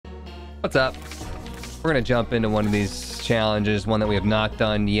What's up? We're gonna jump into one of these challenges, one that we have not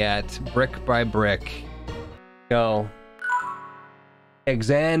done yet. Brick by brick. Go.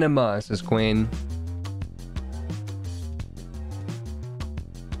 Exanima, says Queen.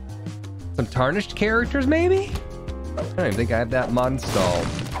 Some tarnished characters, maybe? I don't even think I have that mod installed.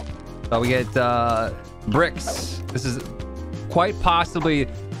 So we get bricks. This is quite possibly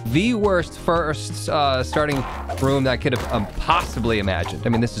the worst first starting room that I could have possibly imagined. I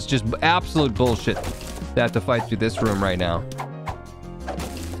mean, this is just absolute bullshit to have to fight through this room right now.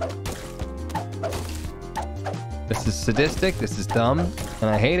 This is sadistic, this is dumb, and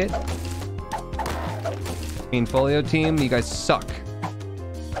I hate it. Fiend Folio team, you guys suck.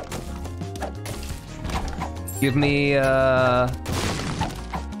 Give me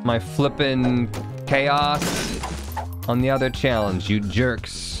my flippin' chaos on the other challenge, you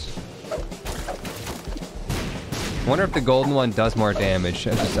jerks. I wonder if the golden one does more damage.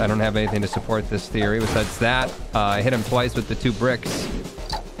 I don't have anything to support this theory besides that. I hit him twice with the 2 bricks.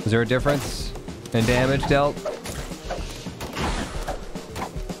 Is there a difference in damage dealt?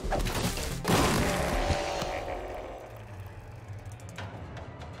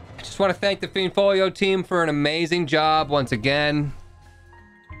 I just want to thank the Fiend Folio team for an amazing job once again.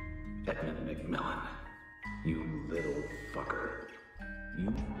 Edmund McMillan, you little fucker.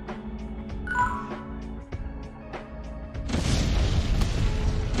 You...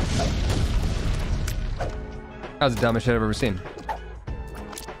 That was the dumbest shit I've ever seen.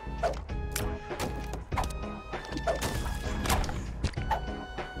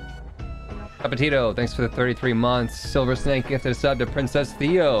 Appetito, thanks for the 33 months. Silver Snake gifted a sub to Princess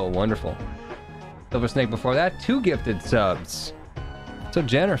Theo. Wonderful. Silver Snake before that, 2 gifted subs. So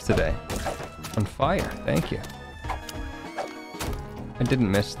generous today. On fire, thank you. I didn't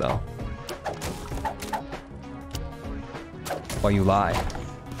miss though. Why you lie?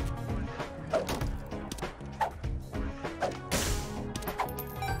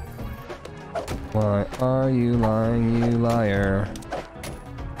 Why are you lying, you liar?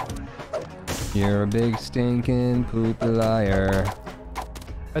 You're a big stinking poop liar.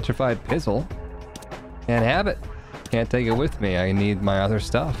 Petrified pizzle. Can't have it. Can't take it with me. I need my other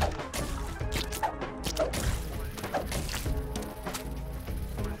stuff.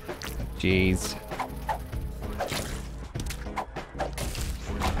 Jeez.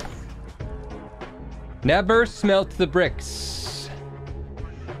 Never smelt the bricks.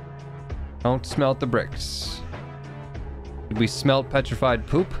 Don't smelt the bricks. Did we smelt petrified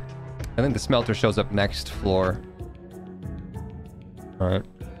poop? I think the smelter shows up next floor. Alright.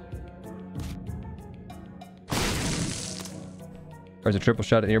 There's a triple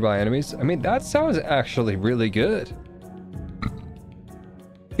shot at nearby enemies. I mean, that sounds actually really good.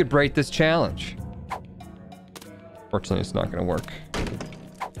 You could break this challenge. Fortunately, it's not gonna work.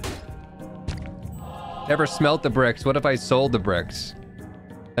 Never smelt the bricks. What if I sold the bricks?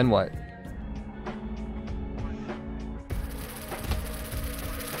 Then what?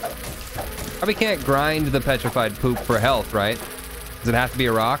 Probably can't grind the petrified poop for health, right? Does it have to be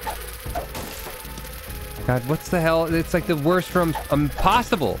a rock? God, what's the hell? It's like the worst room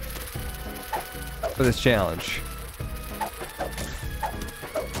possible for this challenge.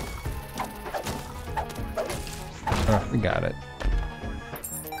 Oh, we got it.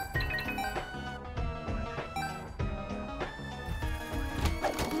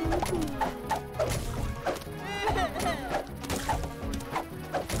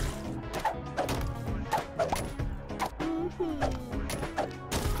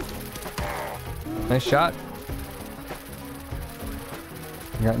 Nice shot.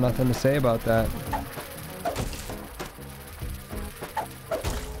 Got nothing to say about that.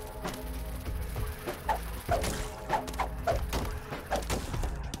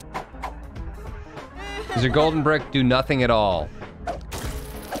 Does your golden brick do nothing at all?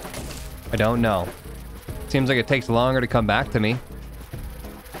 I don't know. Seems like it takes longer to come back to me.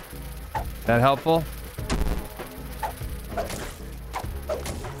 That helpful?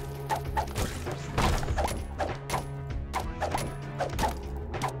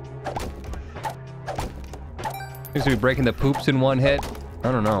 Seems to be breaking the poops in one hit.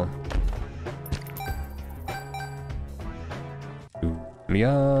 I don't know. We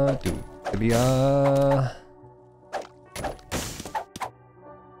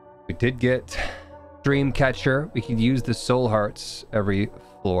did get Dream Catcher. We could use the soul hearts every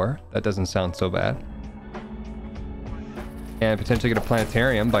floor. That doesn't sound so bad. And potentially get a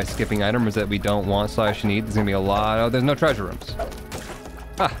planetarium by skipping items that we don't want / need. There's gonna be a lot. Oh, there's no treasure rooms.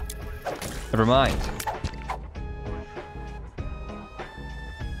 Ah, never mind.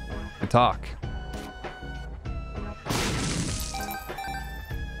 Good talk.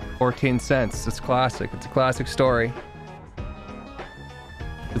 14 cents. It's classic. It's a classic story.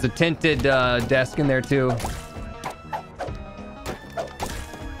 There's a tinted desk in there too.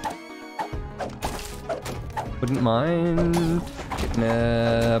 Wouldn't mind getting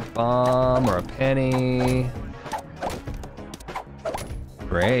a bomb or a penny.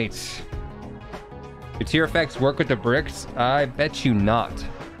 Great. Do tear effects work with the bricks? I bet you not.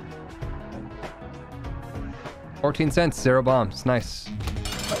 14 cents, 0 bombs. Nice.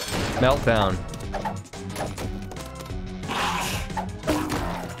 Meltdown.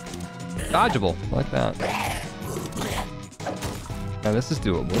 Dodgeable. I like that. Now this is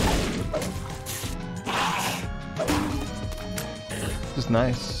doable. This is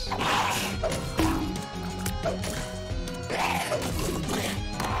nice.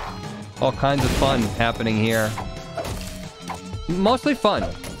 All kinds of fun happening here. Mostly fun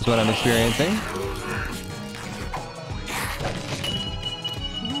is what I'm experiencing.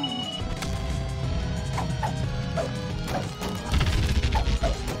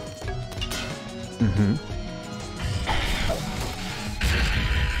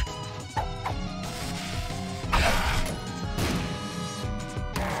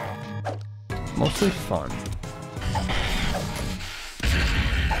 Mostly fun.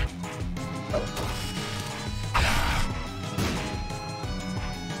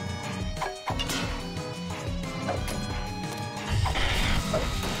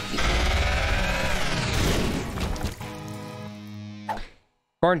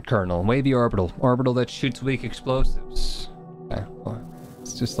 Corn kernel, wavy orbital. Orbital that shoots weak explosives. Okay, well,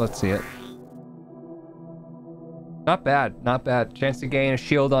 let's see it. Not bad, not bad. Chance to gain a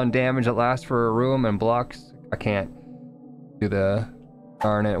shield on damage that lasts for a room and blocks. I can't do the...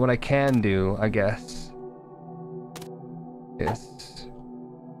 Darn it. What I can do, I guess, is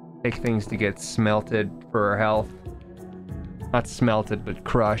take things to get smelted for our health. Not smelted, but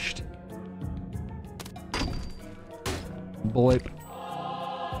crushed. Boip.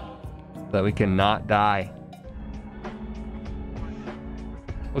 So that we cannot die.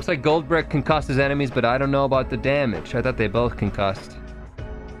 Looks like gold brick concusses enemies, but I don't know about the damage. I thought they both concussed.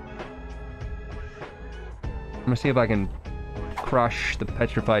 I'm gonna see if I can crush the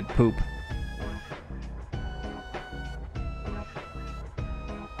petrified poop.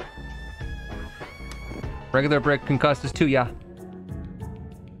 Regular brick concusses too, yeah.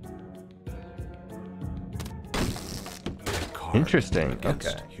 Interesting. Okay.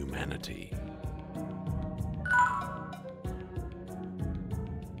 Humanity.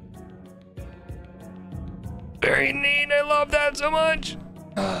 Very neat. I love that so much.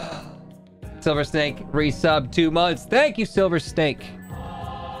 Silver Snake resub 2 months. Thank you, Silver Snake.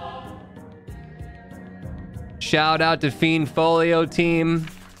 Shout out to Fiend Folio team.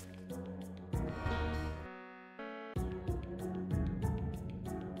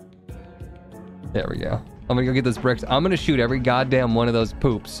 There we go. I'm gonna go get those bricks. I'm gonna shoot every goddamn one of those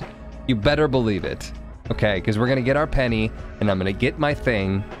poops. You better believe it. Okay, because we're gonna get our penny, and I'm gonna get my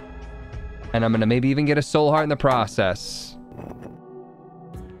thing, and I'm gonna maybe even get a soul heart in the process.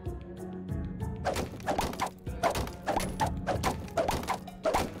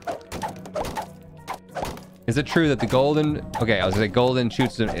 Is it true that the golden... Okay, I was gonna say golden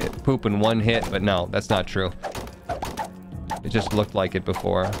shoots poop in 1 hit, but no, that's not true. It just looked like it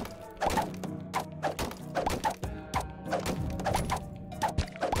before.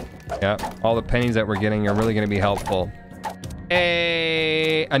 Yeah, all the pennies that we're getting are really going to be helpful.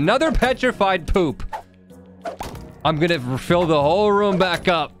 Another petrified poop. I'm going to fill the whole room back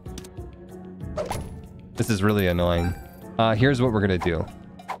up. This is really annoying. Here's what we're going to do.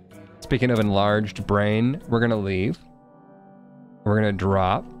 Speaking of enlarged brain, we're going to leave. We're going to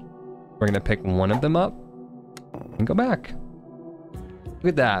drop. We're going to pick one of them up and go back. Look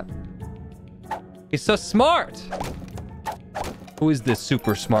at that. He's so smart. Who is this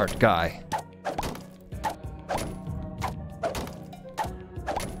super smart guy?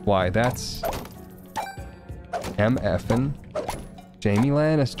 Why, that's... MF'n Jamie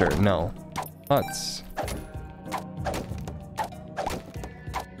Lannister. No. Nuts.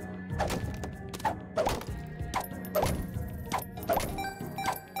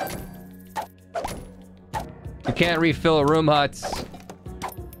 You can't refill a room, Huts.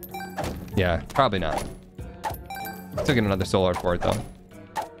 Yeah, probably not. Still get another solar for it, though.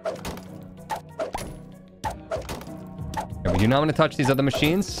 Okay, we do not want to touch these other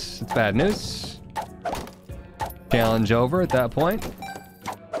machines. It's bad news. Challenge over at that point.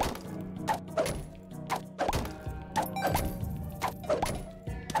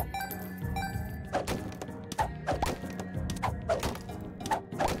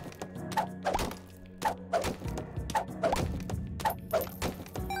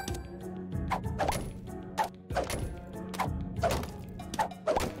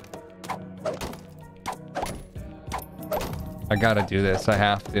 I gotta do this. I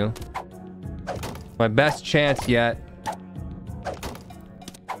have to. My best chance yet.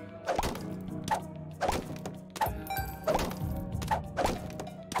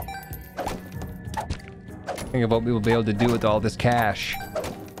 Think of what we will be able to do with all this cash.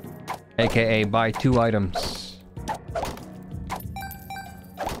 AKA buy 2 items.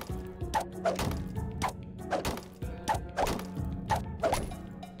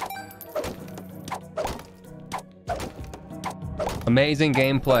 Amazing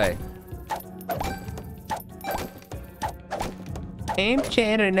gameplay. I'm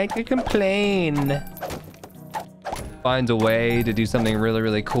chatter and I could complain. Finds a way to do something really,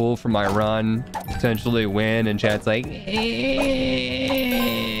 really cool for my run. Potentially win, and chat's like, eh.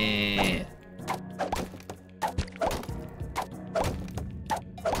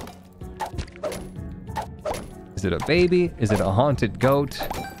 Is it a baby? Is it a haunted goat?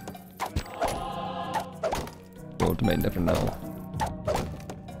 Goat may never know.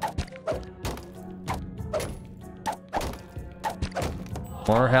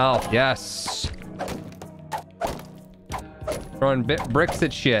 More health, yes. Throwing bricks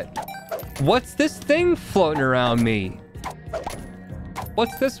at shit. What's this thing floating around me?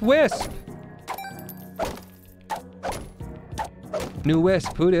 What's this wisp? New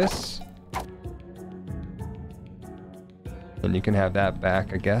wisp, who dis? And you can have that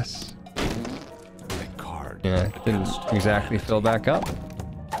back, I guess. Card. Yeah, it didn't exactly fill back up.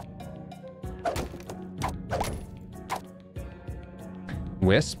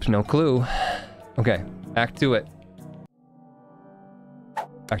 Wisp, no clue. Okay, back to it.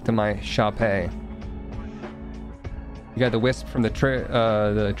 Back to my shop-hay. You got the wisp from the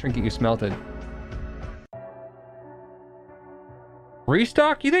trinket you smelted.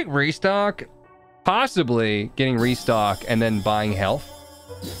 Restock? You think restock? Possibly getting restock and then buying health.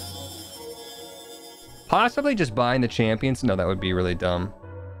 Possibly just buying the champions. No, that would be really dumb.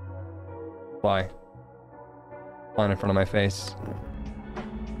 Why? On in front of my face.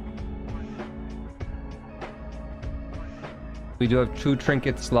 We do have 2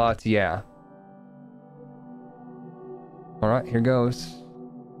 trinket slots, yeah. Alright, here goes.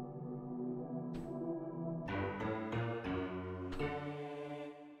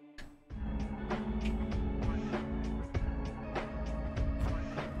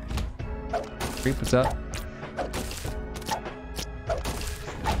 Creep, what's up?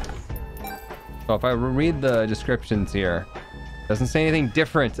 So if I read the descriptions here, it doesn't say anything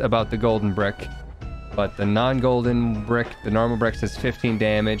different about the golden brick. But the non-golden brick, the normal brick says 15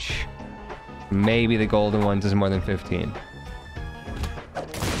 damage. Maybe the golden one does more than 15.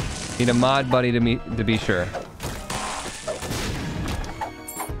 Need a mod buddy to be sure.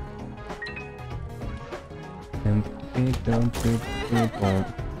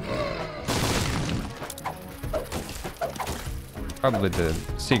 Probably the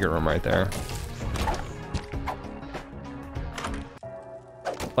secret room right there.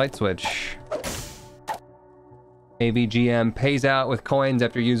 Light switch. AVGM pays out with coins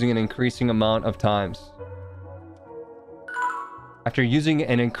after using an increasing amount of times. After using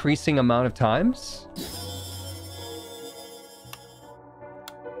an increasing amount of times?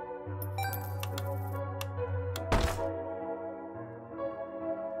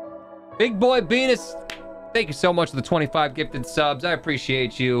 Big Boy Venus, thank you so much for the 25 gifted subs. I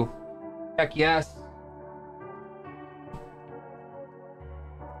appreciate you. Heck yes.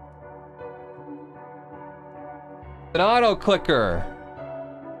 An auto clicker.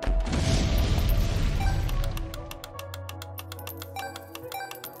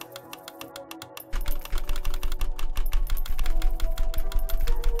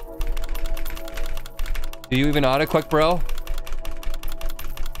 Do you even auto click, bro?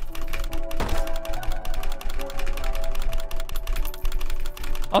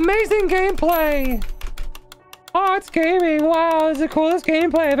 Amazing gameplay! Oh, it's gaming. Wow, this is the coolest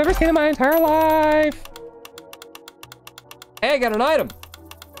gameplay I've ever seen in my entire life. Hey, I got an item.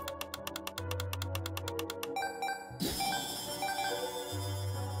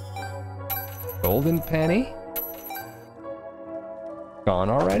 Golden penny?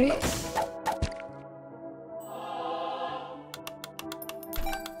 Gone already?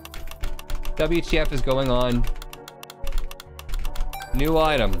 WTF is going on? New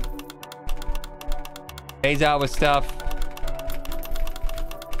item. Pays out with stuff.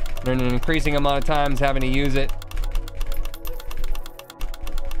 In an increasing amount of times having to use it.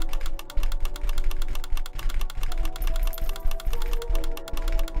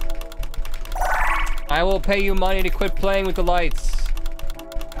 I will pay you money to quit playing with the lights.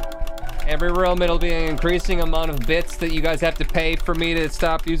 Every room it'll be an increasing amount of bits that you guys have to pay for me to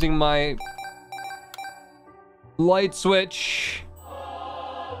stop using my Light switch.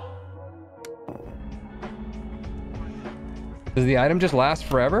 Does the item just last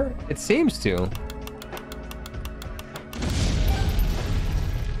forever? It seems to.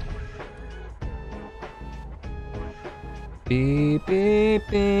 Beep, beep,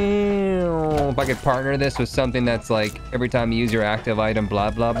 beep. If I could partner this with something that's like every time you use your active item, blah,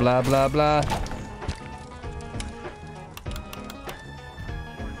 blah, blah, blah, blah.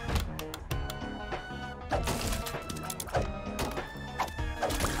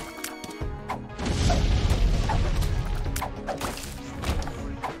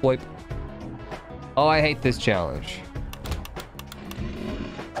 Wipe. Oh, I hate this challenge.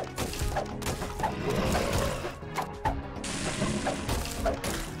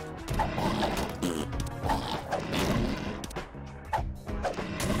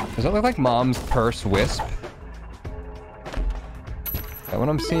 Does that look like Mom's purse wisp? Is that what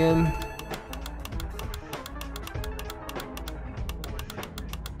I'm seeing?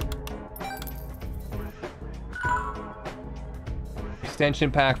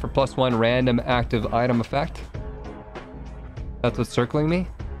 Extension pack for +1 random active item effect. That's what's circling me?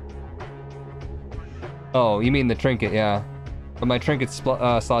 Oh, you mean the trinket, yeah. But my trinket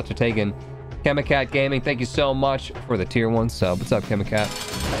slots are taken. Chemicat Gaming, thank you so much for the tier 1 sub. What's up, Chemicat?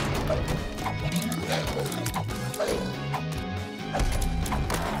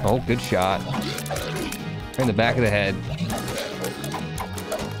 Oh, good shot. In the back of the head.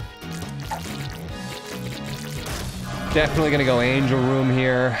 Definitely gonna go Angel Room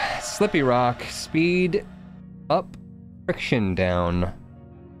here. Slippy Rock. Speed up. Friction down.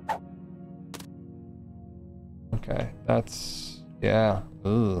 Okay, that's... yeah.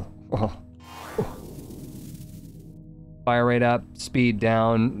 Ugh. Oh. Fire rate up. Speed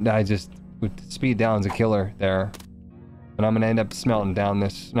down. Speed down's a killer there. And I'm gonna end up smelting down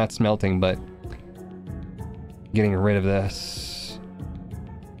this, not smelting, but getting rid of this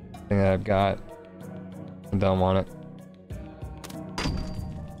thing that I've got. I don't want it.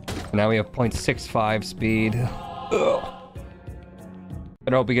 Now we have 0.65 speed. Ugh.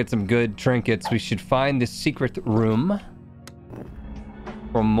 I hope we get some good trinkets. We should find the secret room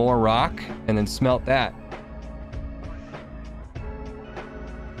for more rock and then smelt that.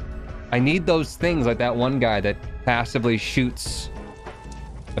 I need those things like that one guy that passively shoots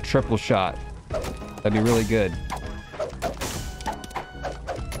a triple shot. That'd be really good.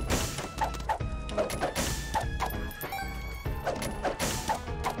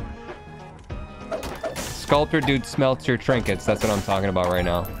 Sculptor dude smelts your trinkets. That's what I'm talking about right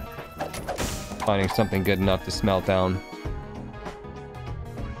now. Finding something good enough to smelt down.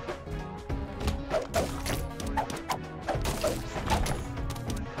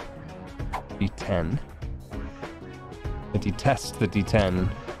 D10. I detest the D10.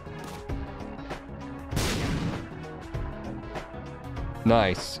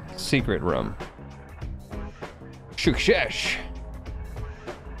 Nice. Secret room. Success.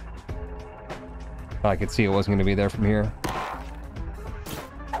 I could see it wasn't going to be there from here.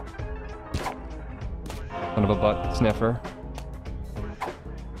 Son of a butt sniffer.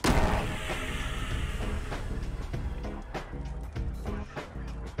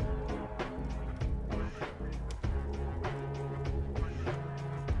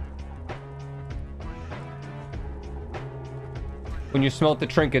 When you smelt the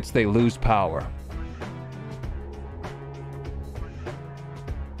trinkets, they lose power.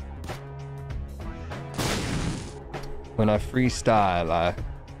 When I freestyle, I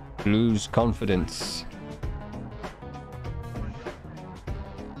lose confidence.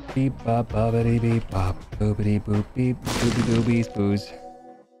 Beep bop bobbity beep bop boopity boop beep boopy boobies boos.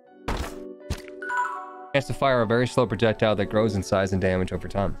 Chance to fire a very slow projectile that grows in size and damage over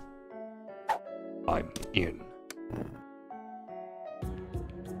time. I'm in.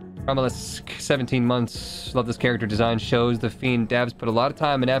 Romulus, 17 months. Love this character design. Shows the Fiend devs put a lot of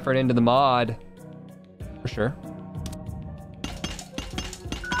time and effort into the mod. For sure.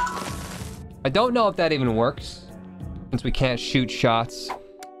 I don't know if that even works, since we can't shoot shots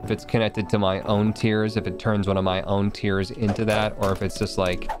if it's connected to my own tiers, if it turns one of my own tiers into that, or if it's just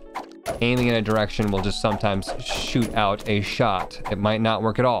like aiming in a direction will just sometimes shoot out a shot. It might not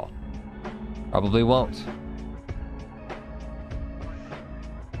work at all. Probably won't.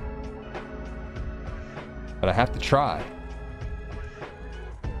 But I have to try.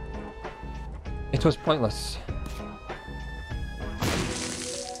 It was pointless.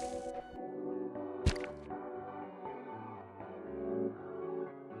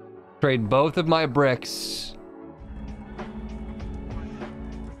 Trade both of my bricks.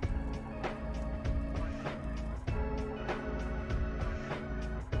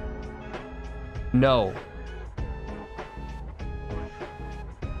 No.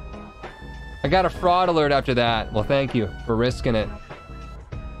 got a fraud alert after that. Well, thank you for risking it.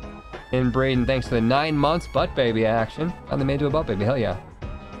 And Braden, thanks for the 9 months butt baby action. Finally made to a butt baby. Hell yeah.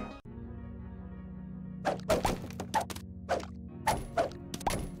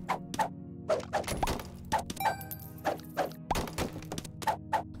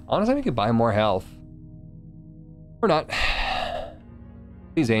 Honestly, we could buy more health. Or not.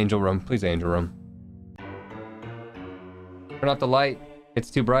 Please, angel room. Please, angel room. Turn off the light. It's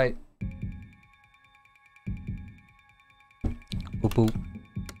too bright. Boop, boop.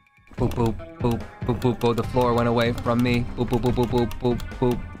 Boop, boop, boop, boop, boop, boop. The floor went away from me. Boop, boop, boop, boop, boop, boop,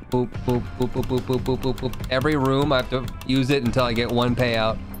 boop, boop, boop, boop, boop, boop, boop, boop, boop, boop. Every room, I have to use it until I get one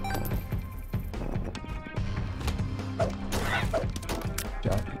payout.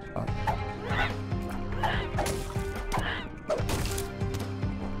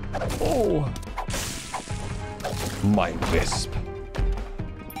 Oh, my wisp.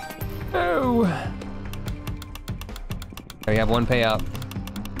 Oh. We have one payout.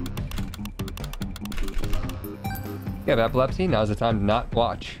 You have epilepsy? Now's the time to not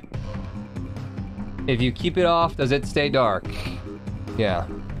watch. If you keep it off, does it stay dark? Yeah.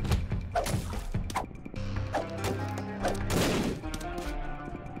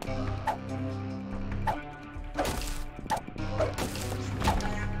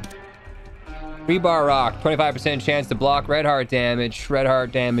 Rebar rock, 25% chance to block red heart damage. Red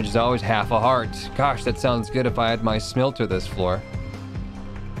heart damage is always half a heart. Gosh, that sounds good if I had my smelter this floor.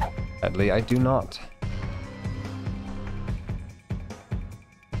 Sadly, I do not.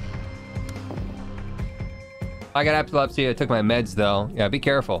 I got epilepsy, I took my meds though. Yeah, be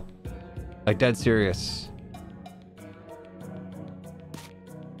careful. Like, dead serious.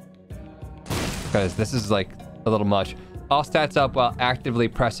 Because this is like a little much. All stats up while actively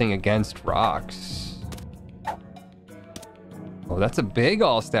pressing against rocks. Oh, that's a big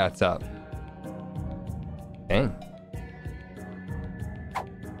all stats up. Dang.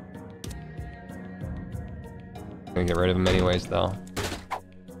 I'm gonna get rid of him anyways though.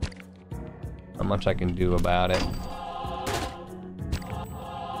 Not much I can do about it.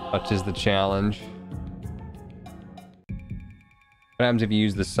 Such is the challenge. What happens if you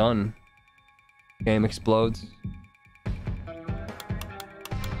use the sun? Game explodes.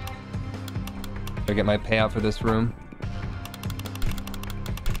 Do I get my payout for this room?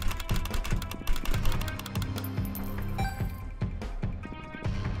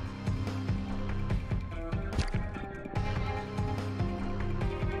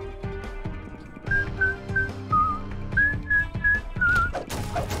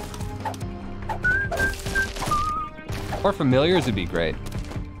 More familiars would be great.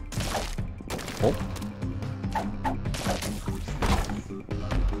 Oh.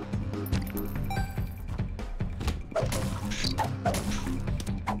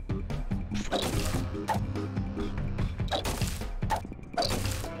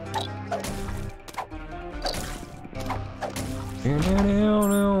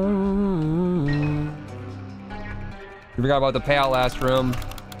 You forgot about the payout last room.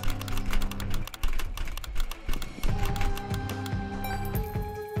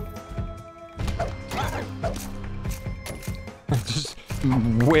 Just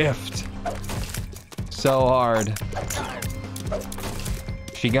whiffed so hard.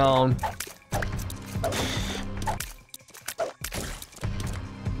 She gone.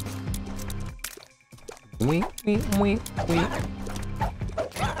 Wee, wee, wee, wee.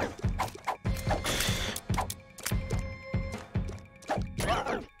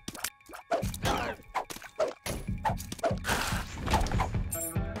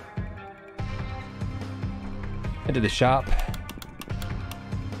 Head to the shop.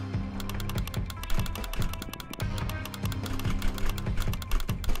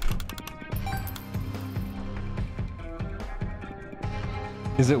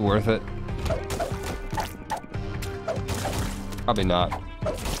 Is it worth it? Probably not.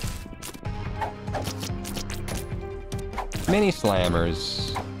 Mini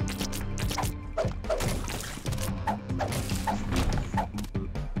slammers.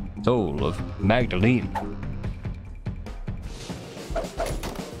 Soul of Magdalene.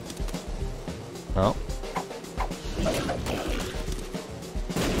 Oh.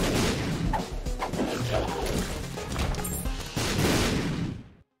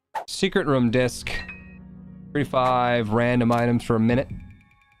 Secret room disc. 35 random items for a minute.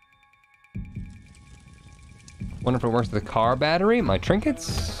 Wonder if it works with the car battery. My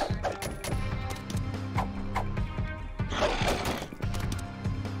trinkets.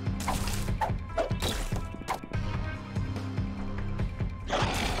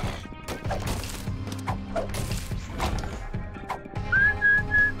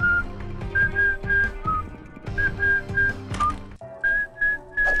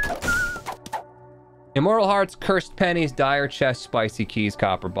 Immortal Hearts, Cursed Pennies, Dire Chest, Spicy Keys,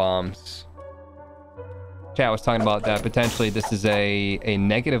 Copper Bombs. Chat was talking about that. Potentially this is a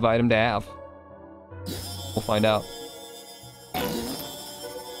negative item to have. We'll find out.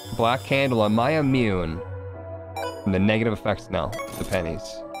 Black Candle. Am I immune from the negative effects? No. The pennies.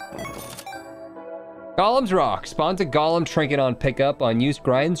 Golem's Rock. Spawns a Golem trinket on pickup. On use,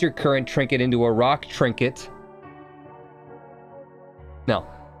 grinds your current trinket into a rock trinket. No.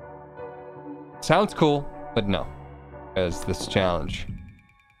 Sounds cool, but no. Because this challenge.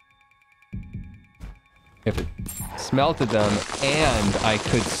 If it smelted them and I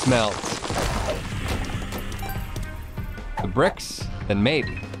could smelt the bricks, then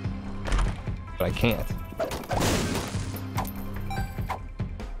maybe. But I can't.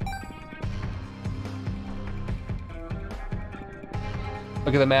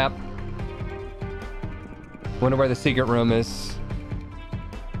 Look at the map. Wonder where the secret room is.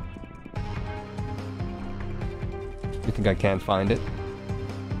 You think I can't find it?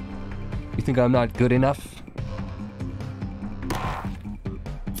 You think I'm not good enough?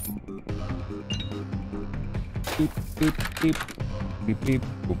 Beep, beep, beep. Beep, beep,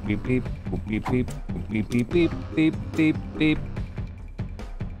 boop, beep, beep, boop, beep, beep, boop, beep, beep, beep, beep, beep, beep.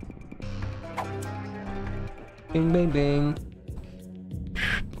 Bing, bing, bing.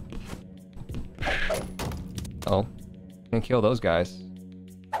 Oh, can't kill those guys.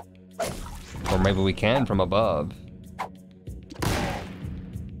 Or maybe we can from above.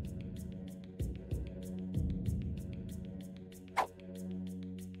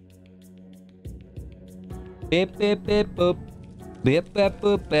 Beep, beep, beep, boop. Beep, beep,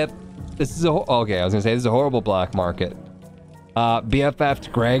 boop, beep. This is a... Okay, I was gonna say, this is a horrible black market. BFF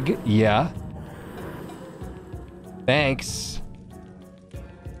Greg, yeah. Thanks.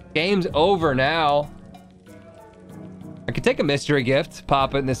 Game's over now. I could take a mystery gift,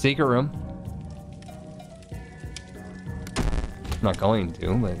 pop it in the secret room. I'm not going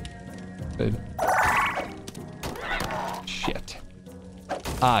to, but... Good. Shit.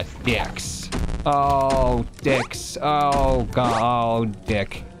 Ah, dicks. Oh, dicks. Oh, God. Oh,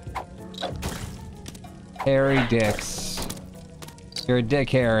 dick. Harry Dicks. You're a dick,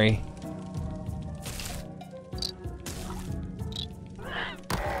 Harry.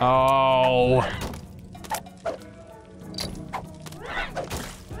 Oh.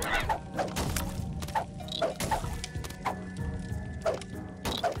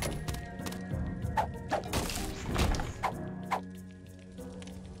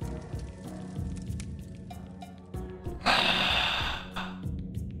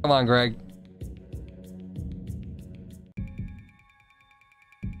 Come on, Greg.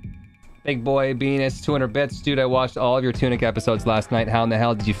 Big boy Venus, 200 bits. Dude, I watched all of your Tunic episodes last night. How in the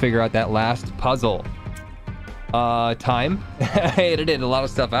hell did you figure out that last puzzle? Time. I edited a lot of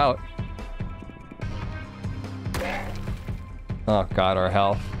stuff out. Oh, God, our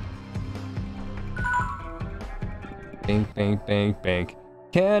health. Bink, bink, bink, bink.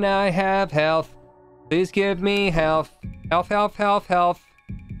 Can I have health? Please give me health. Health, health, health, health.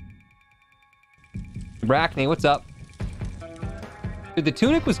 Brackney, what's up? Dude, the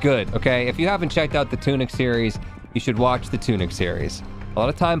Tunic was good, okay? If you haven't checked out the Tunic series, you should watch the Tunic series. A lot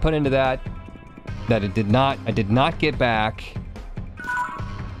of time put into that I did not get back.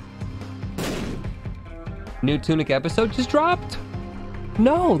 New Tunic episode just dropped?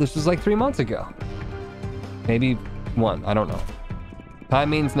 No, this was like 3 months ago. Maybe 1, I don't know. Time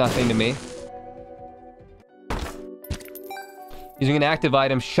means nothing to me. Using an active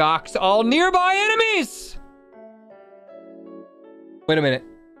item shocks all nearby enemies! Wait a minute.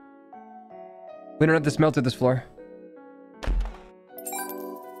 We don't have to smelt to this floor.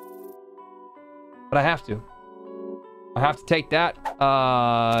 But I have to. I have to take that.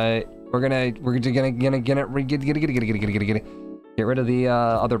 We're gonna get rid of the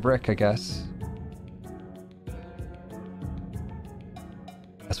other brick, I guess.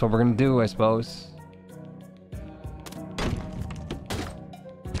 That's what we're gonna do, I suppose.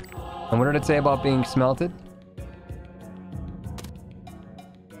 And what did it say about being smelted?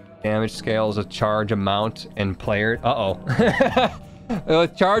 Damage scales of charge amount and player. Uh-oh.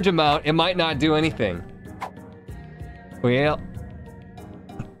 With charge amount, it might not do anything. Well,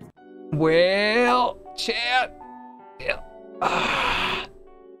 chat. Yeah.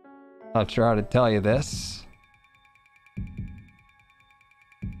 Not sure how to tell you this.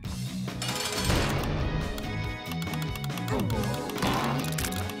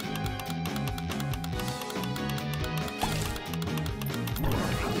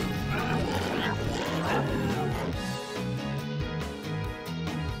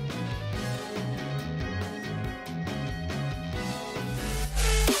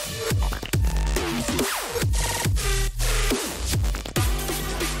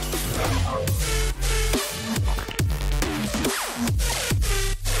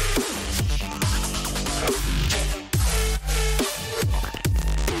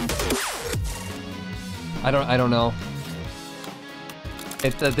 I don't know.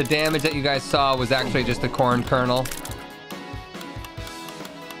 It, the damage that you guys saw was actually just the corn kernel.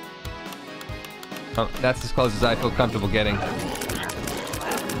 Oh, that's as close as I feel comfortable getting.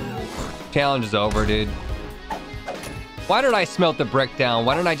 Challenge is over, dude. Why did I smelt the brick down?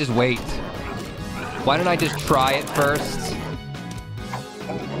 Why didn't I just wait? Why didn't I just try it first?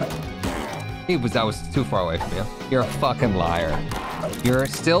 That was too far away from you. You're a fucking liar. You're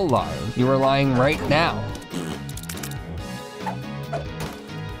still lying. You were lying right now.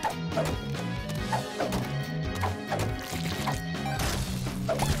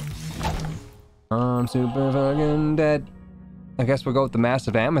 I'm super fucking dead. I guess we'll go with the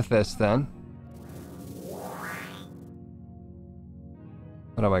massive amethyst then.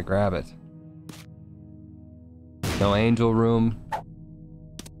 How do I grab it? No angel room.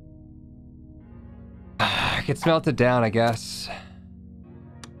 I could smelt it down, I guess.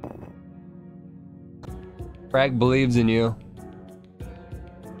 Frag believes in you.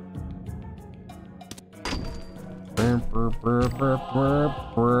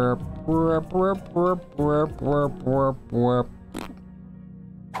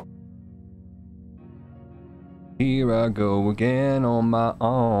 Here I go again on my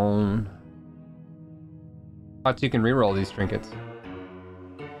own. Thought you can reroll these trinkets.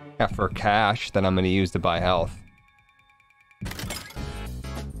 Yeah, for cash that I'm gonna use to buy health.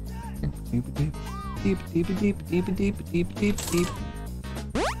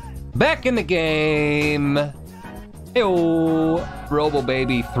 Back in the game. Heyo, Robo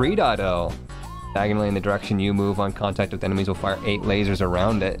Baby 3.0. Diagonally in the direction you move on contact with enemies will fire 8 lasers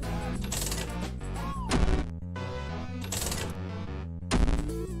around it.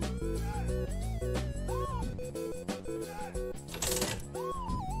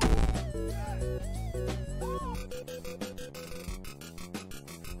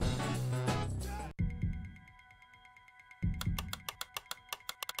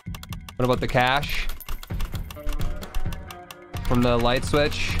 What about the cash? From the light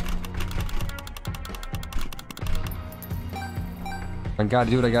switch? I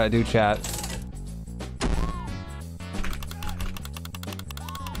gotta do what I gotta do, chat.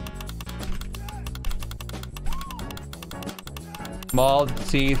 Mauled,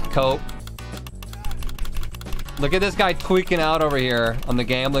 teeth, coat. Look at this guy tweaking out over here on the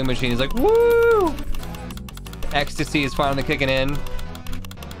gambling machine. He's like, woo! Ecstasy is finally kicking in.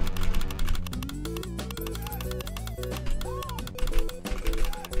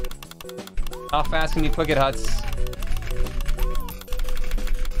 How fast can you click it, Huts?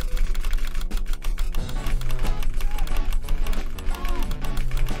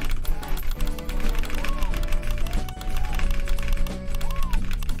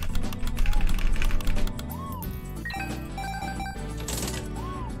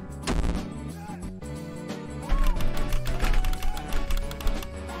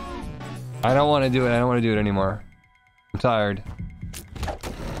 I don't want to do it. I don't want to do it anymore. I'm tired.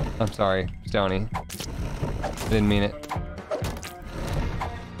 I'm sorry, Stony. I didn't mean it.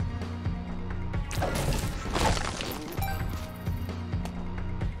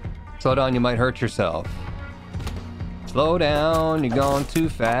 Slow down, you might hurt yourself. Slow down, you're going too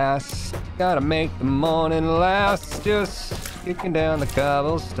fast. Gotta make the morning last. Just kicking down the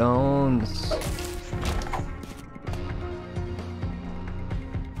cobblestones.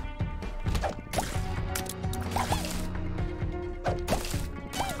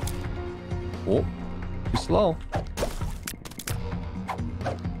 Oh, too slow.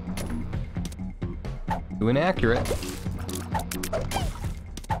 Too inaccurate.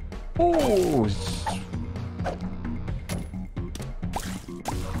 Oh.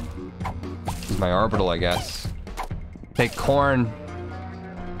 This is my orbital, I guess. Take corn.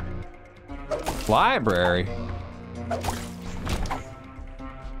 Library.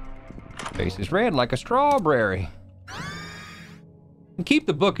 Face is red like a strawberry. And keep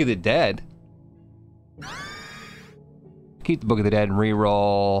the Book of the Dead. Keep the Book of the Dead and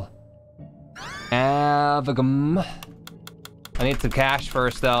reroll. Avagum. I need some cash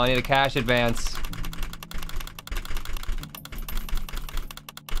first, though. I need a cash advance.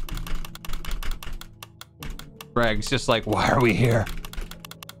 Greg's just like, why are we here?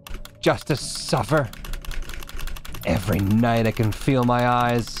 Just to suffer? Every night I can feel my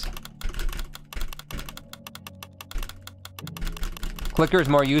eyes. Clicker is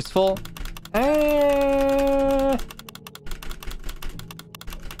more useful.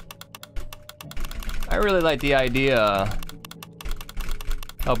 I really like the idea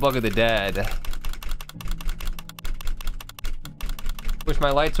of Book of the Dead. Wish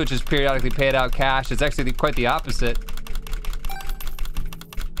my light switches periodically paid out cash. It's actually quite the opposite.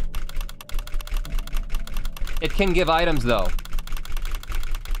 It can give items, though.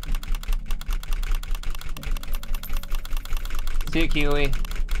 See you, Kiwi. It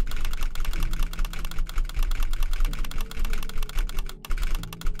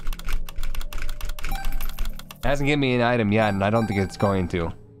hasn't given me an item yet, and I don't think it's going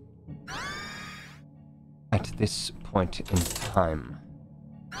to. At this point in time.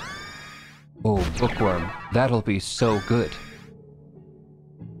 Oh, bookworm. That'll be so good.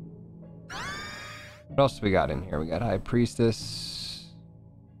 What else do we got in here? We got High Priestess.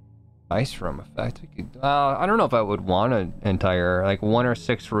 Ice room effect. We could, I don't know if I would want an entire, like 1 or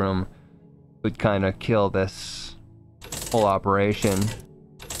 6 room would kind of kill this whole operation.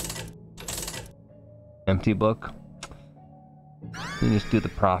 Empty book. You just do the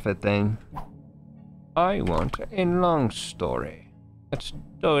profit thing. I want a long story. That's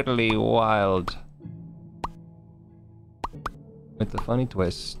totally wild. With a funny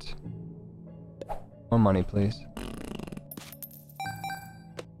twist. More money, please.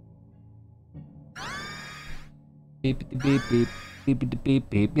 Beep beep beep beep beep beep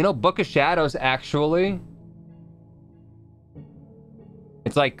beep. You know, Book of Shadows actually.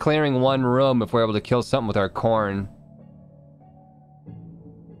 It's like clearing 1 room if we're able to kill something with our corn.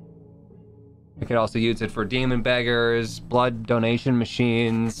 We could also use it for demon beggars, blood donation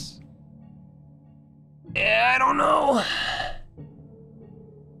machines. Yeah, I don't know.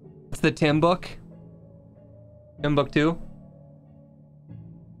 It's the Tim book. Tim book 2.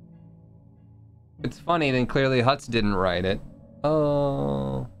 It's funny, then clearly Huts didn't write it.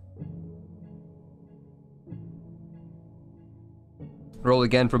 Oh. Roll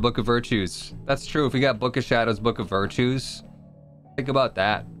again for Book of Virtues. That's true. If we got Book of Shadows, Book of Virtues, think about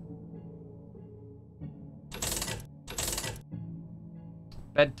that.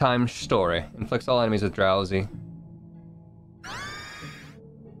 Bedtime story. Inflicts all enemies with drowsy.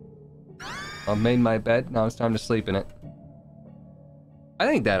 I've made my bed. Now it's time to sleep in it. I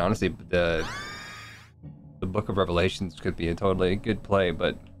think that, honestly, the Book of Revelations could be a totally good play,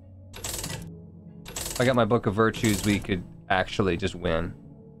 but if I got my Book of Virtues, we could actually just win.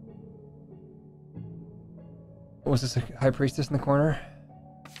 What was this, a High Priestess in the corner?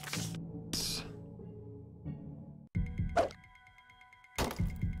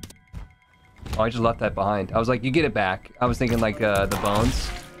 Oh, I just left that behind. I was like, you get it back. I was thinking like the bones.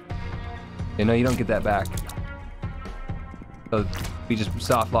 You know, you don't get that back. So we just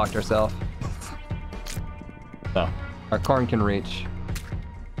soft locked ourselves. No. Our corn can reach.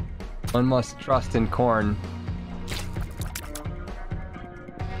 One must trust in corn.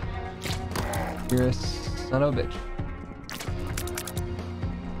 You're a son of a bitch.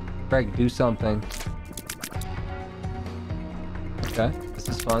 Greg, do something. Okay, this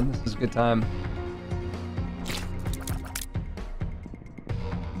is fun. This is a good time.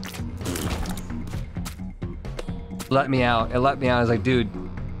 Let me out. It let me out. I was like, dude,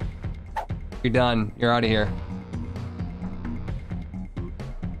 you're done. You're out of here.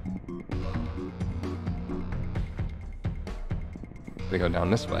 We go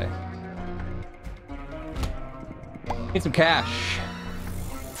down this way. Need some cash.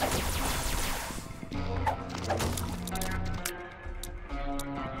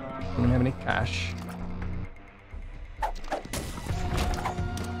 Don't have any cash.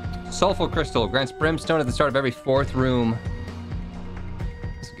 Soulful Crystal grants brimstone at the start of every 4th room.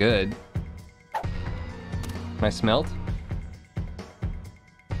 That's good. Can I smelt?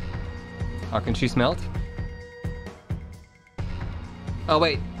 How can she smelt? Oh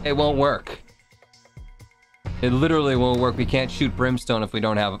wait, it won't work. It literally won't work. We can't shoot brimstone if we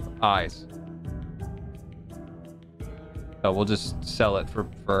don't have eyes. So we'll just sell it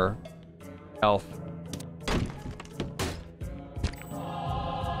for health.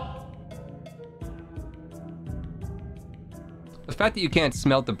 The fact that you can't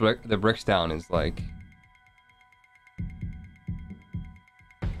smelt the bricks down is like...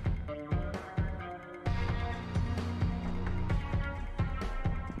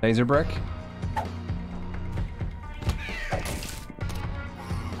 Laser brick?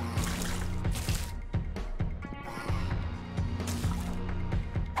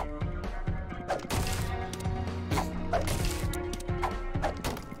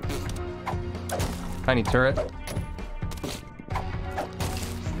 Tiny turret.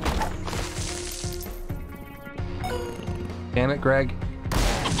 Damn it, Greg.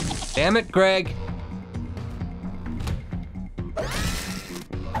 Damn it, Greg.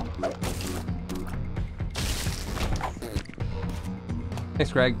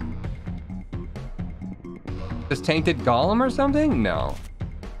 Thanks, Greg. This tainted golem or something? No.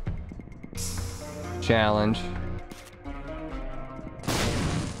 Challenge.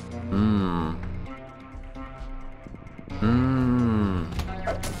 Mmm.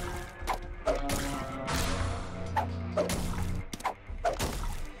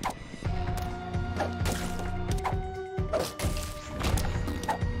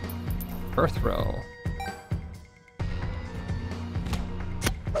 Earth row.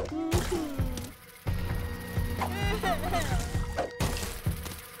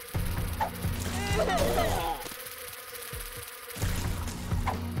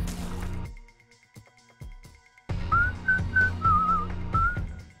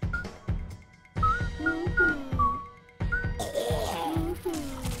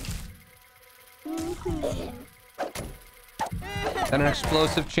 Is that an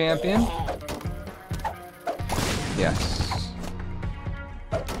explosive champion? Yes.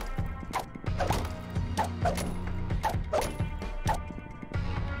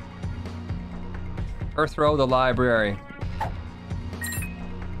 Earth row the library.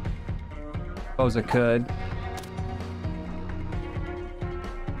 Suppose I could.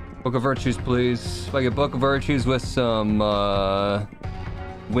 Book of Virtues, please. If I get Book of Virtues with some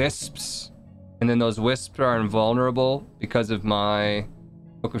wisps, and then those wisps are invulnerable because of my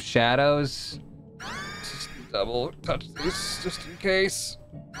Book of Shadows. Just double touch these just in case.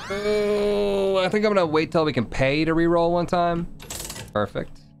 Oh, I think I'm gonna wait till we can pay to reroll one time.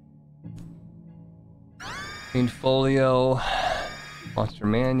 Perfect. Green folio, monster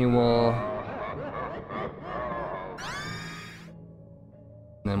manual,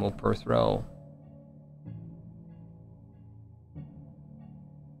 and then we'll Perth row.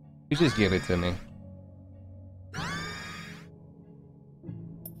 You just give it to me.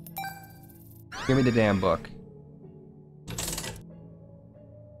 Give me the damn book.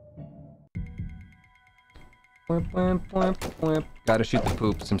 Gotta shoot the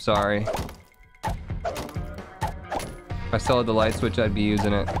poops, I'm sorry. If I still had the light switch, I'd be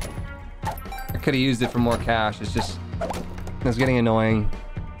using it. I could have used it for more cash, it's just... it's getting annoying.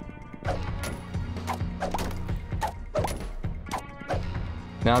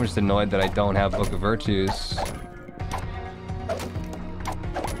 Now I'm just annoyed that I don't have Book of Virtues.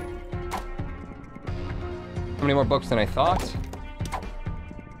 How many more books than I thought?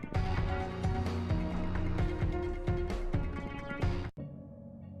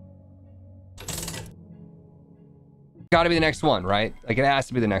 Gotta be the next one, right? Like, it has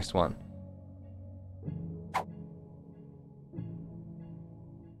to be the next one.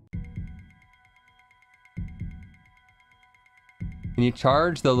 Can you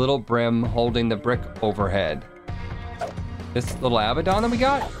charge the little brim holding the brick overhead? This little Abaddon that we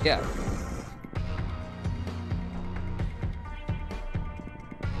got? Yeah.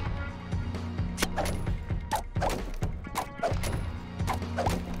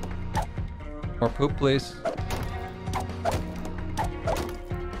 More poop, please.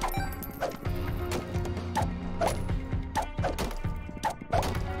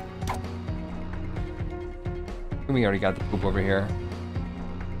 We already got the poop over here.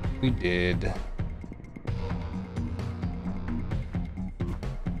 We did.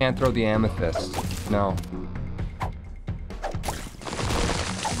 Can't throw the amethyst. No.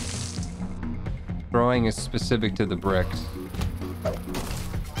 Throwing is specific to the bricks.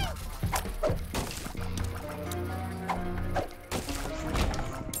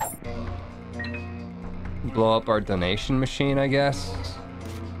 Blow up our donation machine, I guess.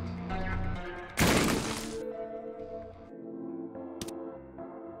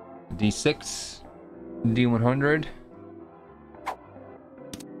 D6, D100.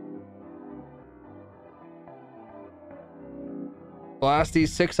 Last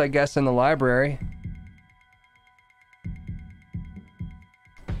D6, I guess, in the library.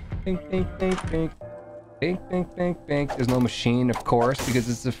 Bink, bink, bink, bink. Bink, bink, bink, bink. There's no machine, of course, because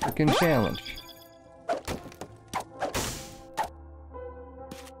it's a freaking challenge.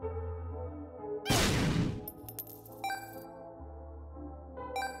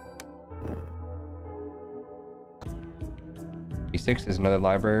 D6 is another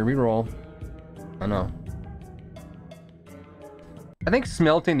library reroll. I know. I think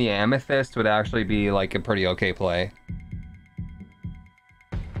smelting the amethyst would actually be like a pretty okay play.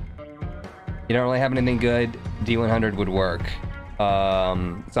 You don't really have anything good. D100 would work.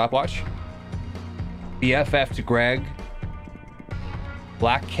 Stopwatch. BFF to Greg.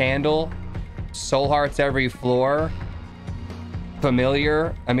 Black Candle. Soul Hearts every floor.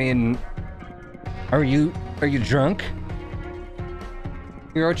 Familiar. I mean, are you drunk?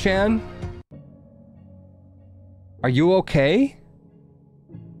 Hero-chan? Are you okay?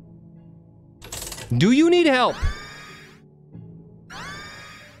 Do you need help?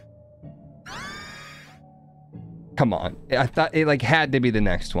 Come on. I thought it like had to be the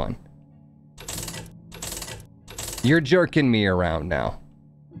next one. You're jerking me around now.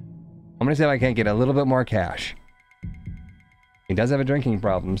 I'm gonna see if I can't get a little bit more cash. He does have a drinking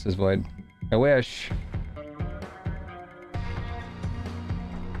problem, says Void. I wish.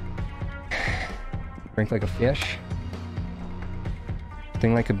 Drink like a fish.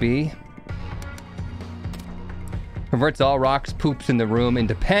 Sting like a bee. Converts all rocks, poops in the room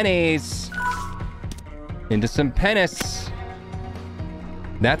into pennies. Into some pennies.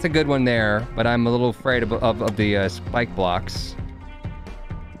 That's a good one there, but I'm a little afraid of the spike blocks.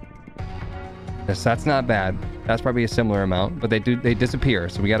 Yes, that's not bad. That's probably a similar amount, but they disappear,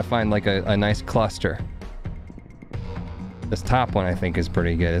 so we gotta find like a nice cluster. This top one I think is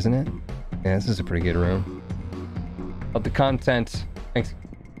pretty good, isn't it? Yeah, this is a pretty good room. Love the content. Thanks,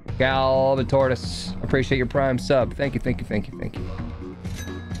 Gal the Tortoise. Appreciate your Prime sub. Thank you, thank you, thank you, thank you.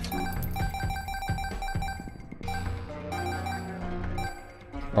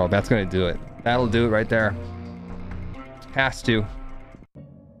 Oh, that's gonna do it. That'll do it right there. Has to.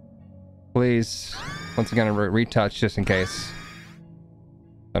 Please. Once again, a retouch just in case.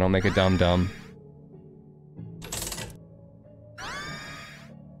 I don't make a dumb.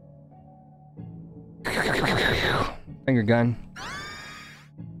 Finger gun.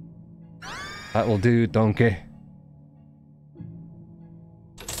 That will do, donkey.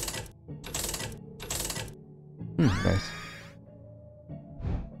 Nice.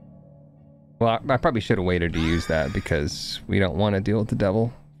 Well, I probably should have waited to use that because we don't want to deal with the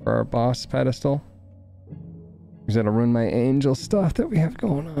devil for our boss pedestal. Because that'll ruin my angel stuff that we have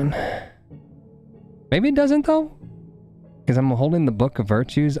going on. Maybe it doesn't though? Because I'm holding the Book of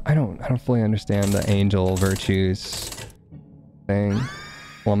Virtues. I don't fully understand the angel virtues thing.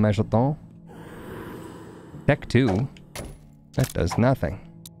 Well, Mejoton. Deck 2. That does nothing.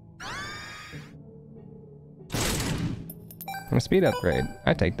 A speed upgrade.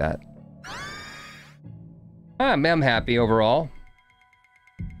 I take that. I'm happy overall.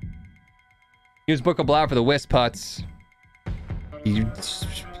 Use Book of Blah for the wisp putts. You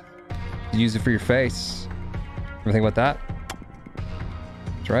use it for your face. Ever think about that?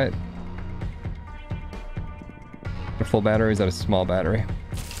 That's right. A full battery, or is that a small battery?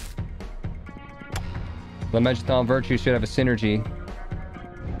 The Megathon Virtue should have a synergy.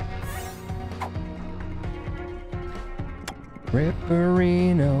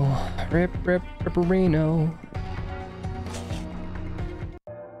 Ripperino. Ripperino.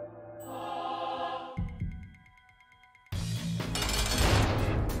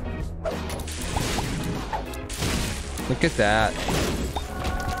 Look at that.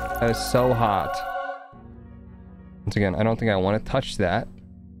 That is so hot. Once again, I don't think I want to touch that.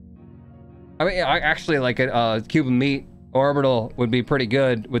 I mean, I actually like a cube of meat orbital would be pretty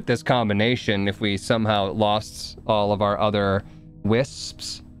good with this combination if we somehow lost all of our other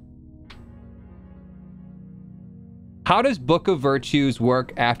wisps. How does Book of Virtues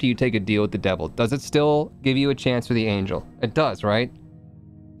work after you take a deal with the devil? Does it still give you a chance for the angel? It does, right?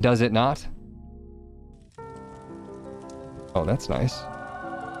 Does it not? Oh, that's nice.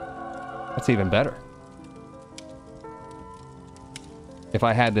 That's even better. If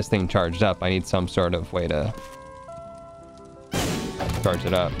I had this thing charged up, I need some sort of way to charge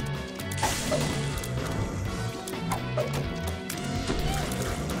it up.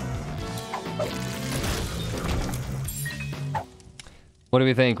 What do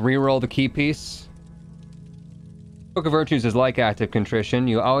we think? Reroll the key piece? Book of Virtues is like active contrition.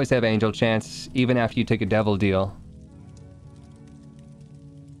 You always have angel chance, even after you take a devil deal.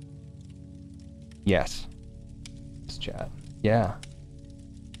 Yes. This chat. Yeah.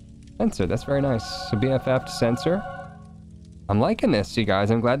 Sensor, that's very nice. So BFF to sensor. I'm liking this, you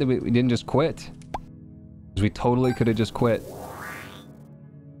guys. I'm glad that we didn't just quit. Because we totally could have just quit.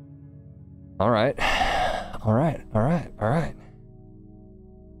 Alright. Alright, alright, alright.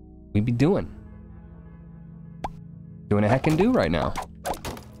 We be doing a heckin' do right now.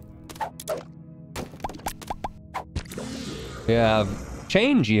 We have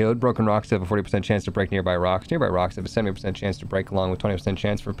Chain Geode. Broken rocks have a 40% chance to break nearby rocks. Nearby rocks have a 70% chance to break, along with 20%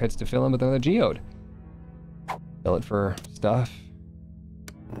 chance for pits to fill in with another geode. Fill it for stuff.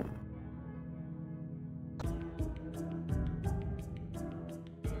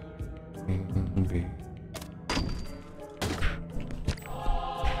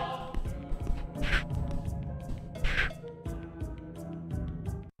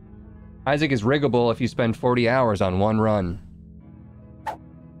 Isaac is riggable if you spend 40 hours on one run.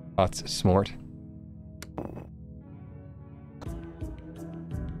 Oh, it's smart.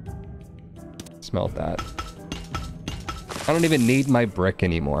 Smelt that. I don't even need my brick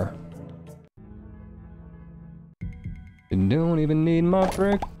anymore. I don't even need my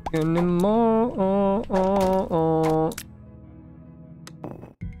brick. anymore.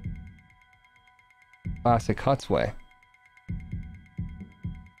 Classic Huts way.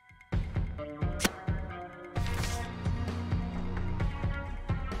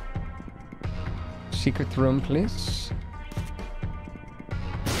 Secret room, please.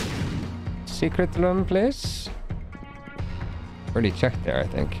 Secret room, please. Already checked there, I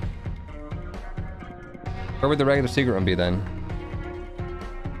think. Where would the regular secret room be then?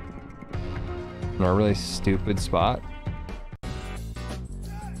 In a really stupid spot.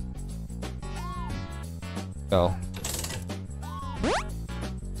 Oh.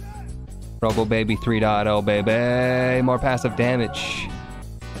 Robo Baby 3.0, baby. More passive damage.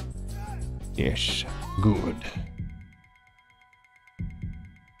 Yes, good.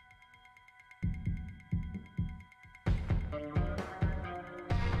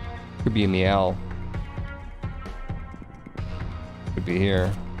 Could be in the L. Could be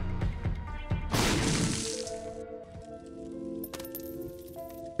here.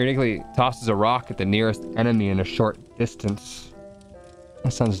 Periodically tosses a rock at the nearest enemy in a short distance.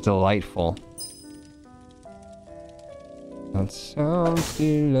 That sounds delightful. That sounds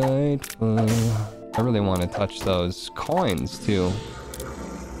delightful. I really want to touch those coins too.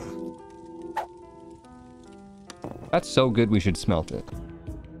 That's so good we should smelt it.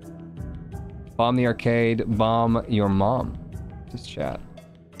 Bomb the arcade, bomb your mom. Just chat.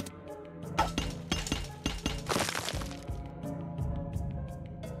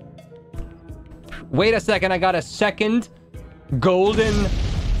 Wait a second, I got a second golden...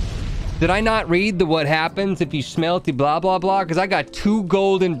 Did I not read the what happens if you smelt the blah blah blah? Because I got 2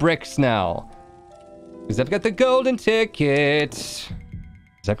 golden bricks now. Because I've got the golden ticket.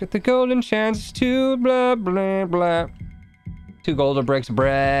 Because I've got the golden chance to blah blah blah. 2 golden bricks,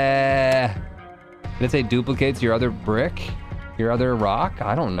 bruh. Did it say duplicates your other brick? Your other rock?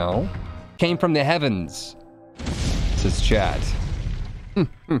 I don't know. Came from the heavens. Says chat.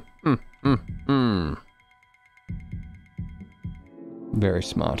 Very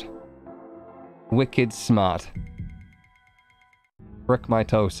smart. Wicked smart. Brick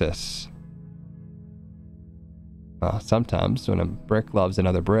mitosis. Well, sometimes when a brick loves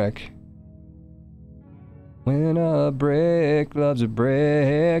another brick. When a brick loves a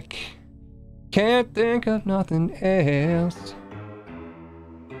brick. Can't think of nothing else.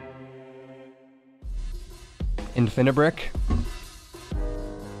 Infinibrick.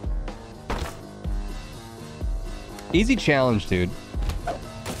 Easy challenge, dude.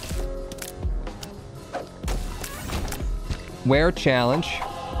 Where challenge?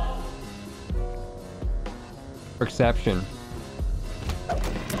 Perception.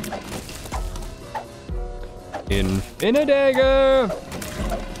 Infinidagger!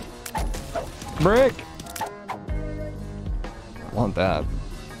 Brick! I want that.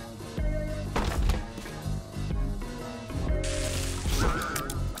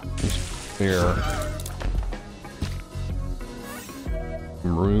 Just clear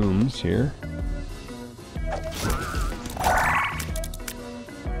some rooms here.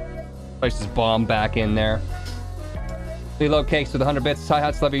 Place this bomb back in there. Lilo Cakes with 100 bits. Hi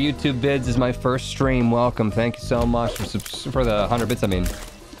Hots, love your YouTube vids. This is my first stream. Welcome. Thank you so much for the 100 bits. I mean,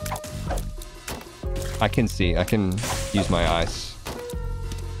 I can see. I can use my eyes.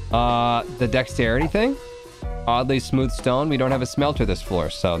 The dexterity thing. Oddly smooth stone. We don't have a smelter this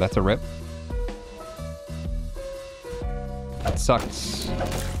floor, so that's a rip. That sucks.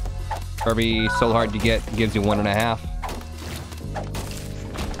 For every soul heart you get, it gives you 1.5.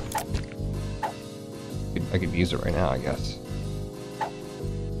 I could use it right now, I guess.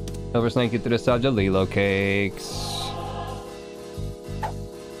 Silver Snake, get to the sub, the Lilo Cakes.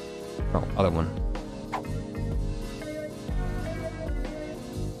 Oh, other one.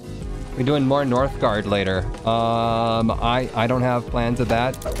 We're doing more Northgard later. I don't have plans of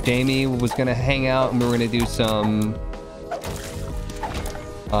that. Jamie was gonna hang out and we were gonna do some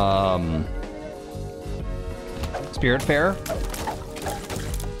Spirit Fair.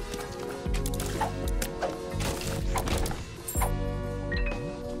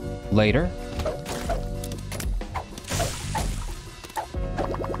 Later.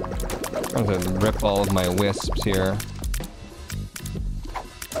 I'm gonna rip all of my wisps here.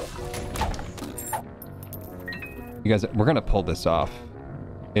 You guys, we're gonna pull this off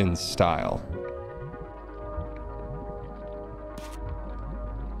in style.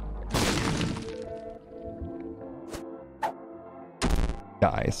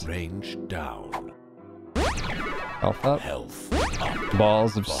 Guys. Range down. Health up. Health.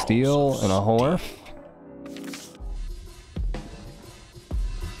 Balls of steel and a horf.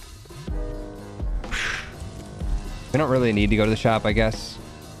 We don't really need to go to the shop, I guess.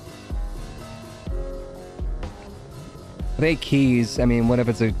 With 8 keys, I mean, what if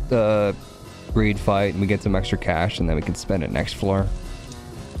it's a greed fight and we get some extra cash and then we can spend it next floor?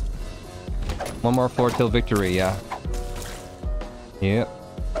 One more floor till victory, yeah. Yep.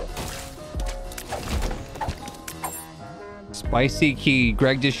 Spicy key.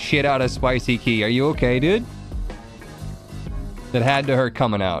 Greg just shit out a spicy key. Are you okay, dude? That had to hurt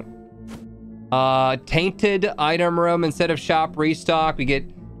coming out. Tainted item room. Instead of shop restock, we get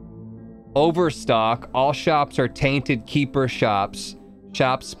overstock. All shops are tainted keeper shops.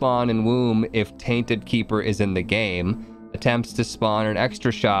 Shops spawn in womb if tainted keeper is in the game. Attempts to spawn an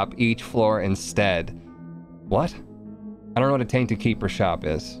extra shop each floor instead. What? I don't know what a tainted keeper shop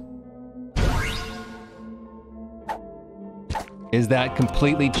is. Is that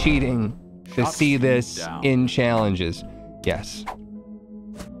completely cheating to see this in challenges? Yes.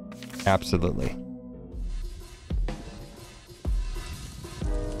 Absolutely.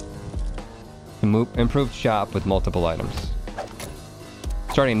 Improved shop with multiple items.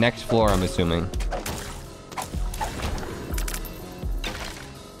 Starting next floor, I'm assuming.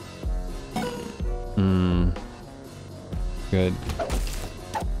 Good.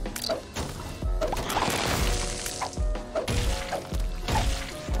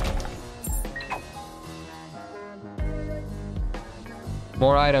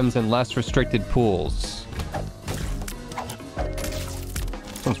 More items and less restricted pools.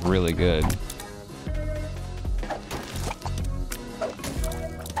 Sounds really good.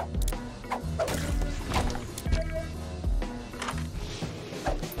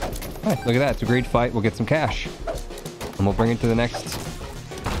 Look at that. It's a great fight. We'll get some cash. And we'll bring it to the next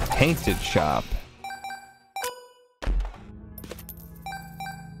painted shop.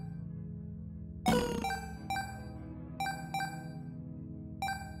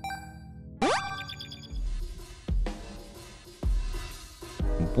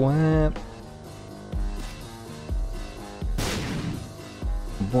 Bwamp.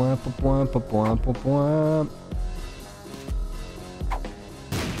 Bwamp, bwamp, bwamp, bwamp.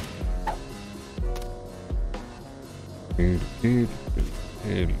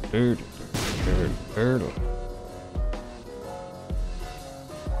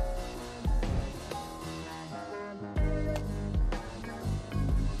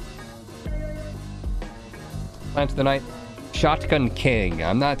 Plan to the night. Shotgun King.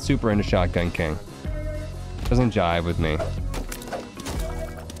 I'm not super into Shotgun King. Doesn't jive with me.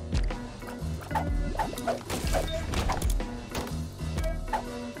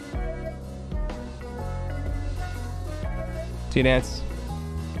 See you, Dance.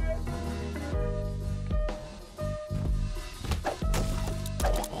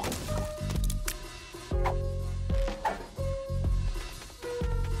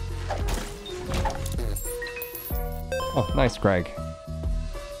 Oh, nice, Greg.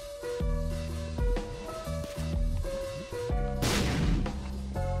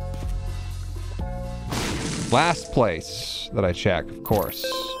 Last place that I check, of course.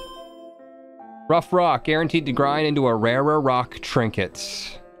 Rough rock, guaranteed to grind into a rarer rock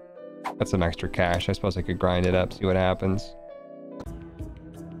trinket. That's some extra cash. I suppose I could grind it up, see what happens.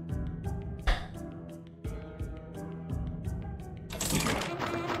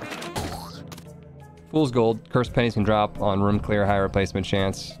 Fool's Gold. Cursed pennies can drop on room clear, high replacement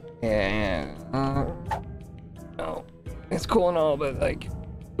chance. Yeah. No. It's cool and all, but like,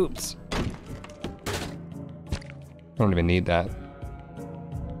 oops. I don't even need that.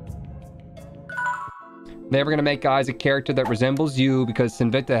 Never gonna make Isaac a character that resembles you because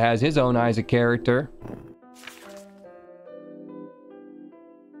Sinvicta has his own Isaac character.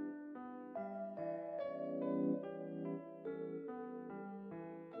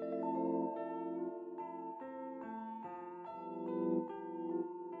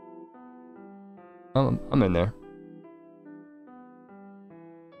 I'm in there.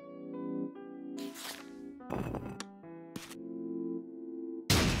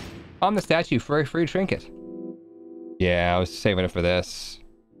 On the statue for a free trinket. Yeah, I was saving it for this.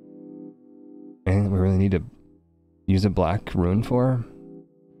 And we really need to use a black rune for?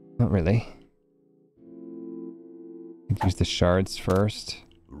 Not really. Use the shards first.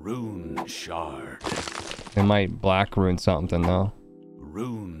 Rune shard. It might black rune something though.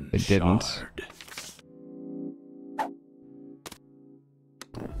 Rune it didn't. Shard.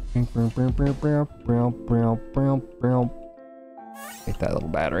 Get that little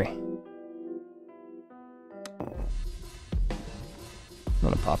battery. I'm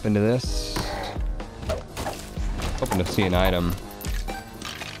gonna pop into this. Hoping to see an item.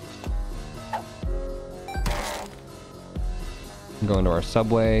 Go into our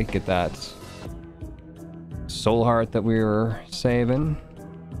subway, get that soul heart that we were saving.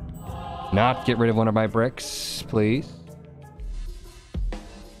 Not get rid of one of my bricks, please.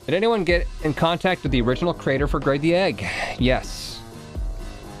 Did anyone get in contact with the original creator for Grade the Egg? Yes.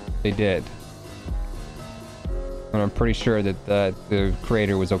 They did. And I'm pretty sure that the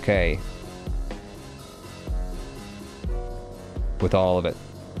creator was okay with all of it.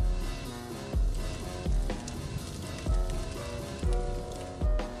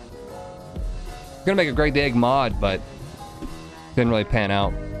 I'm gonna make a Greg the Egg mod, but didn't really pan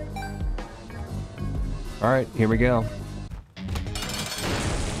out. All right, here we go.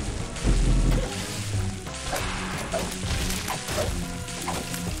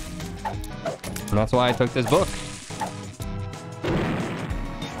 And that's why I took this book.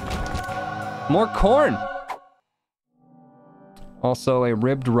 More corn. Also a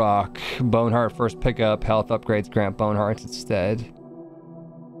ribbed rock. Bone heart first pickup. Health upgrades grant bone hearts instead.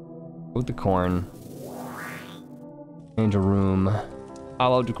 With the corn. Angel room.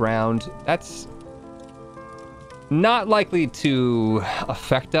 Hollowed ground. That's not likely to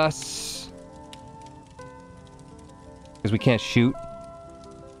affect us. Because we can't shoot.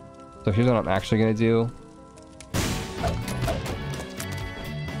 So here's what I'm actually gonna do.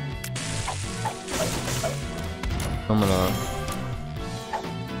 I'm gonna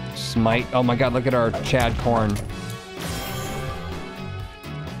smite. Oh my god, look at our Chad corn.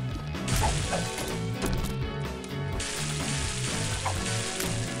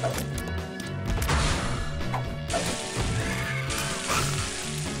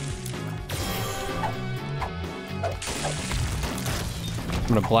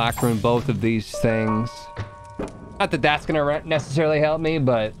 I'm gonna black rune both of these things. Not that that's gonna necessarily help me,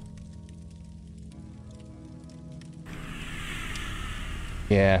 but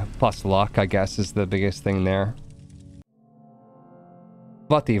yeah, plus luck, I guess, is the biggest thing there.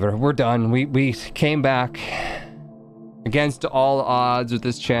 Whatever, we're done. We came back against all odds with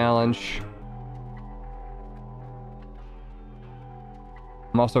this challenge.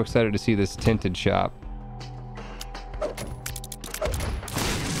 I'm also excited to see this tinted shop.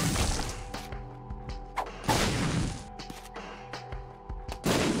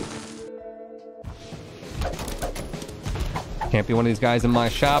 Can't be one of these guys in my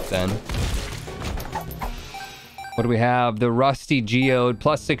shop then. What do we have? The rusty geode,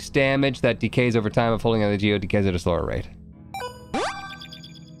 plus 6 damage that decays over time of holding on the geode, decays at a slower rate.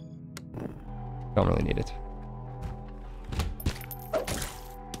 Don't really need it.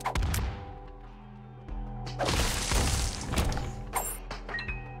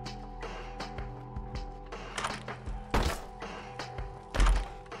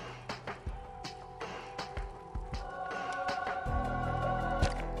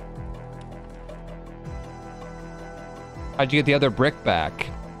 How'd you get the other brick back?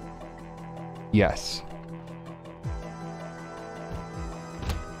 Yes.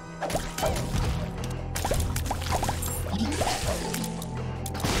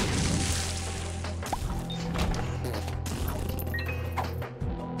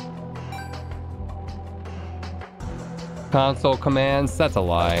 Console commands? That's a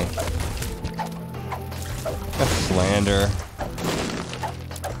lie. That's slander.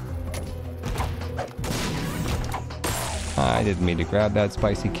 I didn't mean to grab that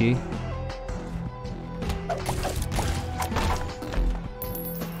spicy key.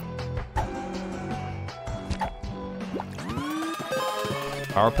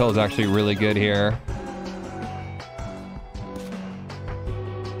 Power pill is actually really good here.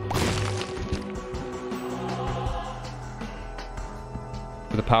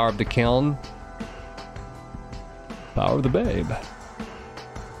 For the power of the kiln. Power of the babe.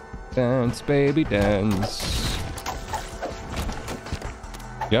 Dance, baby, dance.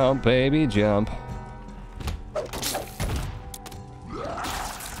 Jump, baby, jump.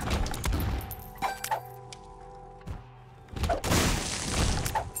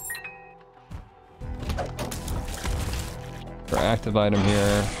 For active item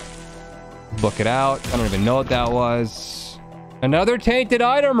here. Book it out. I don't even know what that was. Another tainted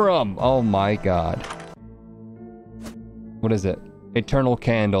item room. Oh my god. What is it? Eternal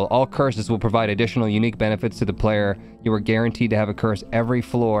Candle. All curses will provide additional unique benefits to the player. You are guaranteed to have a curse every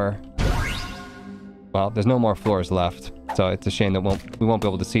floor. Well, there's no more floors left, so it's a shame that we won't be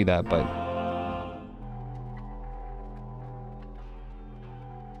able to see that, but...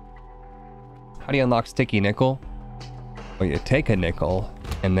 How do you unlock Sticky Nickel? Well, you take a nickel,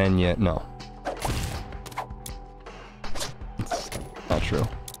 and then you... No. It's not true.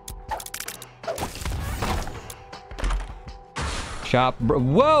 Shop, bro.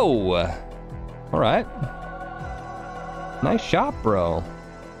 Whoa! Alright. Nice shop, bro.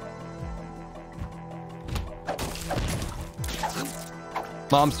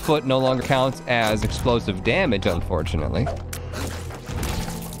 Mom's foot no longer counts as explosive damage, unfortunately.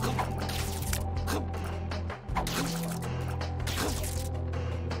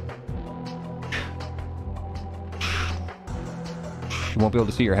 You won't be able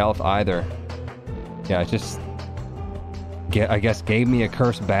to see your health either. Yeah, it just... I guess gave me a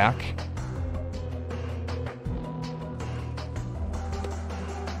curse back.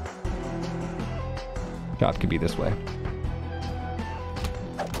 Shop could be this way.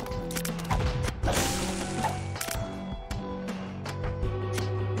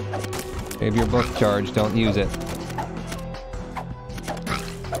 Save your book charge, don't use it.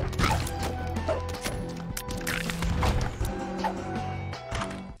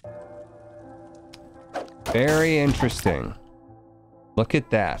 Very interesting. Look at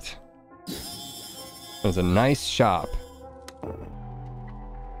that. It was a nice shop.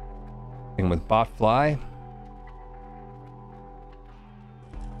 Thing with bot fly.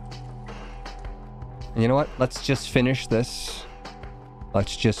 And you know what? Let's just finish this.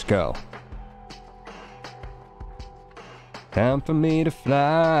 Let's just go. Time for me to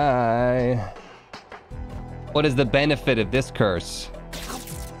fly. What is the benefit of this curse?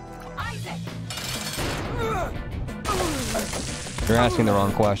 You're asking the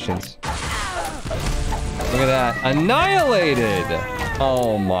wrong questions. Look at that. Annihilated!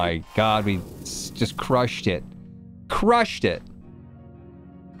 Oh my god, we just crushed it. Crushed it.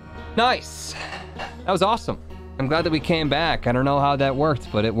 Nice. That was awesome. I'm glad that we came back. I don't know how that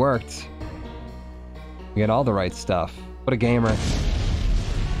worked, but it worked. We got all the right stuff. What a gamer.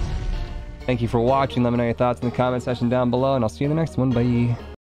 Thank you for watching. Let me know your thoughts in the comment section down below, and I'll see you in the next one. Bye.